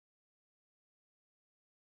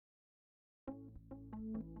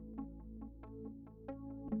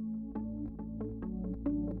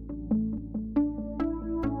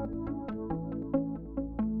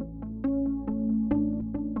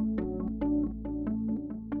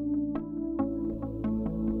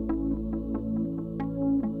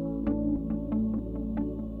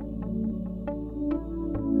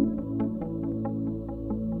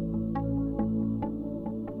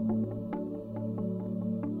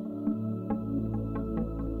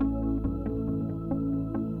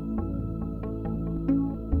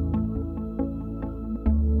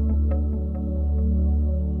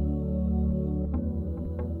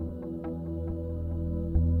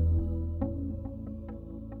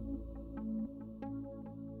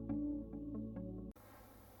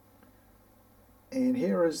And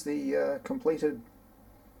here is the completed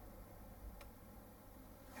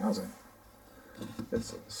housing.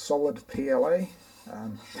 It's solid PLA.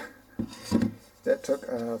 That took,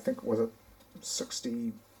 I think, was it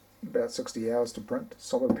about 60 hours to print.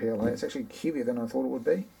 Solid PLA. It's actually heavier than I thought it would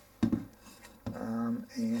be.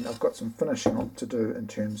 And I've got some finishing to do in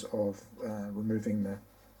terms of removing the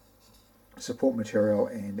support material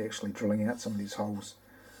and actually drilling out some of these holes,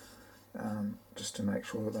 just to make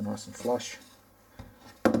sure that they're nice and flush.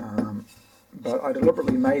 But I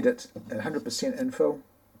deliberately made it 100% infill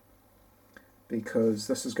because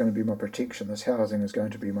this is going to be my protection. This housing is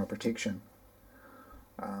going to be my protection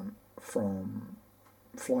from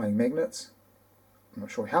flying magnets. I'm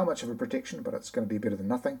not sure how much of a protection, but it's going to be better than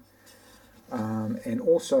nothing. And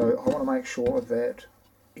also I want to make sure that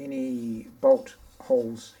any bolt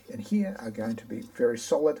holes in here are going to be very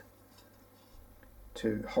solid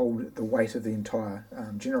to hold the weight of the entire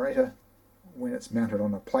generator when it's mounted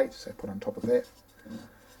on a plate, so put on top of that.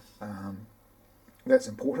 That's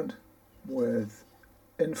important. With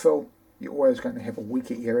infill, you're always going to have a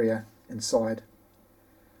weaker area inside,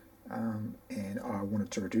 and I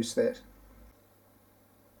wanted to reduce that.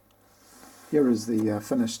 Here is the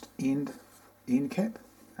finished end cap,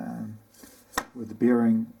 with the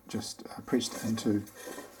bearing just pressed into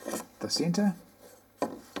the centre.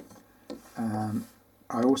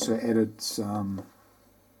 I also added some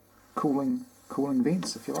cooling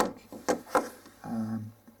vents, if you like.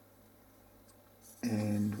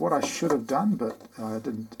 And what I should have done, but I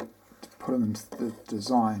didn't put it into the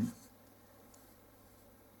design,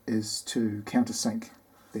 is to countersink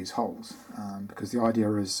these holes, because the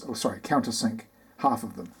idea is, countersink half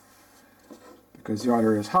of them, because the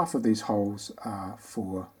idea is half of these holes are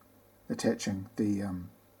for attaching the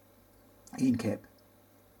end cap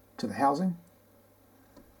to the housing,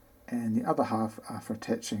 and the other half are for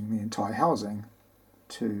attaching the entire housing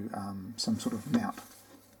to some sort of mount.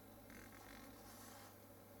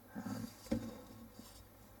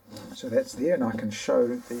 So that's there, and I can show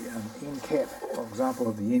the end cap, for example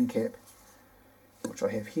of the end cap, which I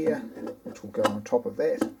have here, which will go on top of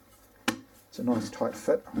that. It's a nice tight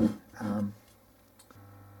fit.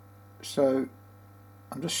 So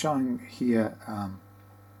I'm just showing here an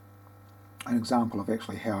example of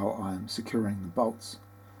actually how I'm securing the bolts,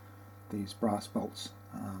 these brass bolts.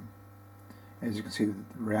 As you can see,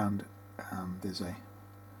 around there's a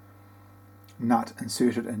nut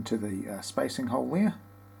inserted into the spacing hole there,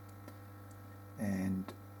 and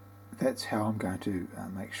that's how I'm going to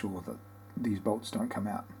make sure that these bolts don't come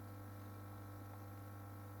out.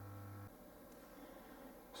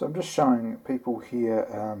 So I'm just showing people here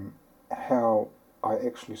how I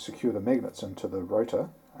actually secure the magnets into the rotor,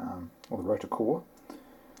 or the rotor core,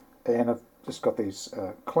 and I've just got these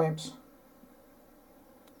clamps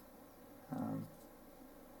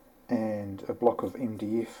and a block of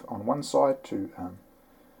MDF on one side to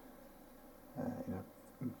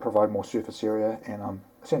provide more surface area, and I'm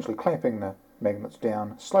essentially clamping the magnets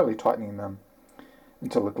down, slowly tightening them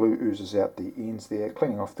until the glue oozes out the ends there,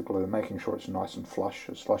 cleaning off the glue, making sure it's nice and flush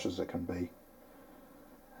as it can be.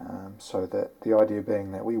 So that the idea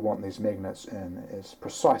being that we want these magnets in as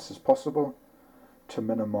precise as possible to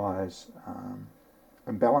minimise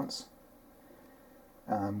imbalance,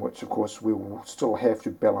 which of course we will still have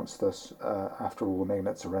to balance this after all the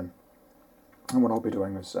magnets are in. And what I'll be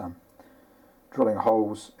doing is drilling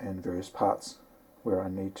holes in various parts where I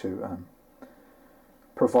need to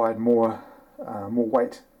provide more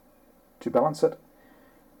weight to balance it,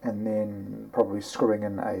 and then probably screwing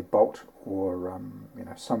in a bolt or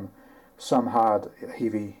some hard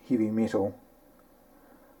heavy metal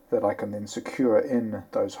that I can then secure in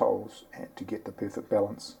those holes to get the perfect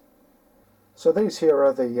balance. So these here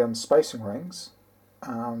are the spacing rings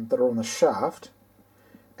that are on the shaft,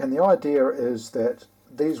 and the idea is that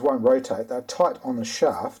these won't rotate. They're tight on the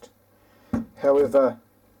shaft, however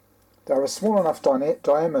they're a small enough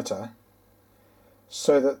diameter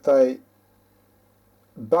so that they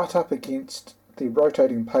butt up against the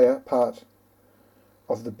rotating part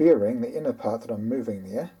of the bearing, the inner part that I'm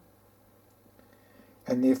moving there,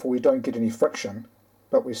 and therefore we don't get any friction,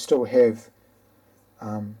 but we still have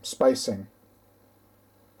spacing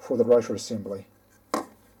for the rotor assembly.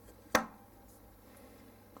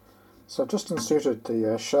 So I've just inserted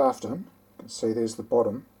the shaft in. You can see there's the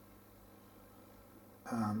bottom.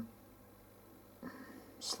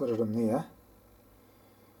 Slid it in there.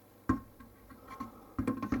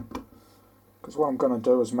 Because what I'm going to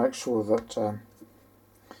do is make sure that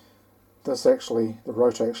the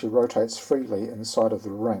rotor actually rotates freely inside of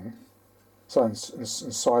the ring, so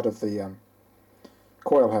inside of the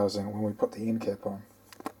coil housing when we put the end cap on.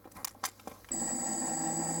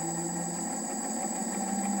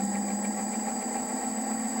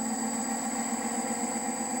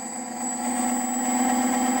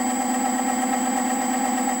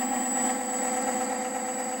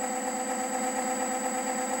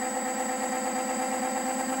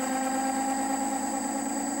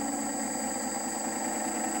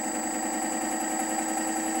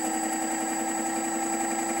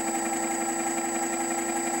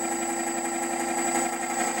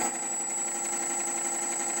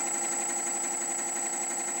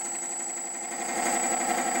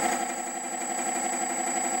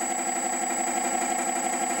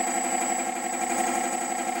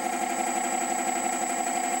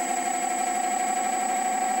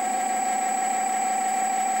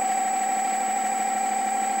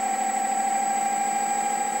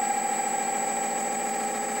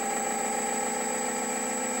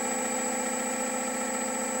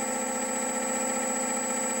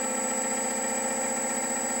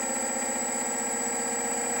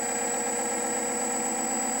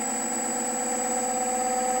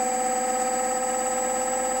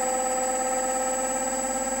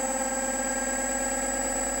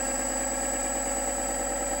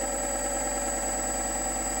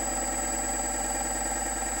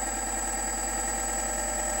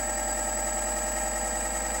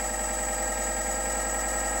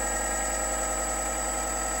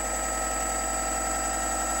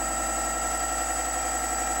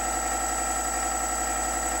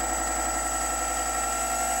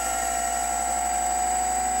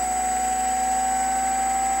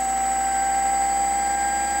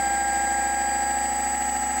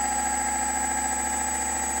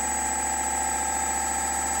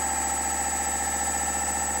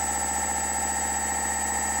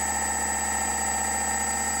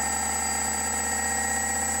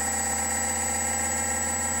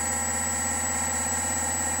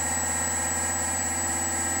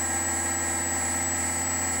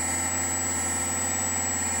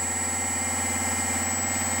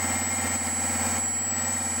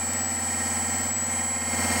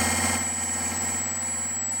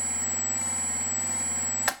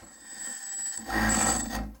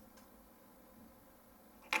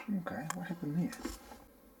 in there.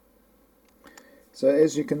 So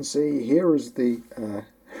as you can see, here is the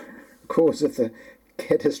cause of the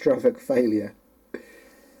catastrophic failure.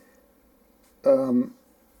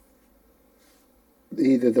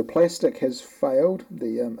 Either the plastic has failed,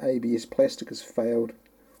 the ABS plastic has failed,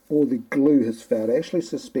 or the glue has failed. I actually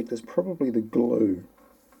suspect it's probably the glue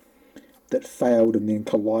that failed and then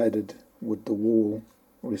collided with the wall,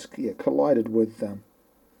 or just, yeah, collided with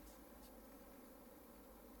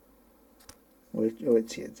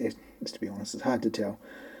to be honest, it's hard to tell.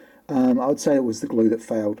 I would say it was the glue that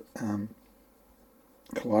failed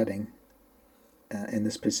colliding, and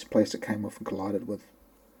this piece of plastic came off and collided with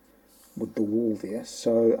the wall there.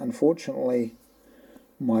 So unfortunately,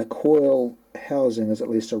 my coil housing is at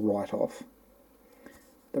least a write-off.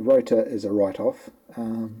 The rotor is a write-off.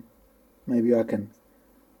 Maybe I can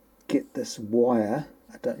get this wire.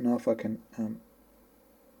 I don't know if I can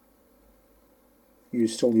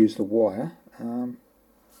still use the wire.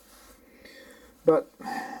 But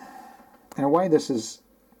in a way this is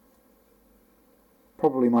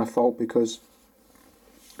probably my fault, because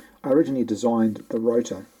I originally designed the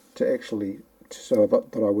rotor to actually so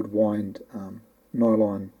that I would wind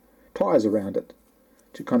nylon tyres around it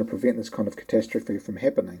to kind of prevent this kind of catastrophe from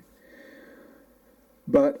happening.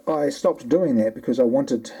 But I stopped doing that because I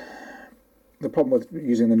wanted, the problem with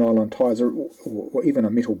using the nylon tyres or even a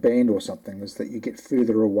metal band or something is that you get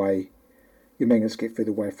further away, your magnets get further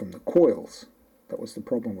away from the coils. That was the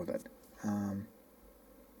problem with it.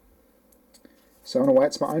 So in a way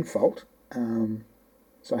it's my own fault.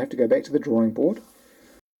 So I have to go back to the drawing board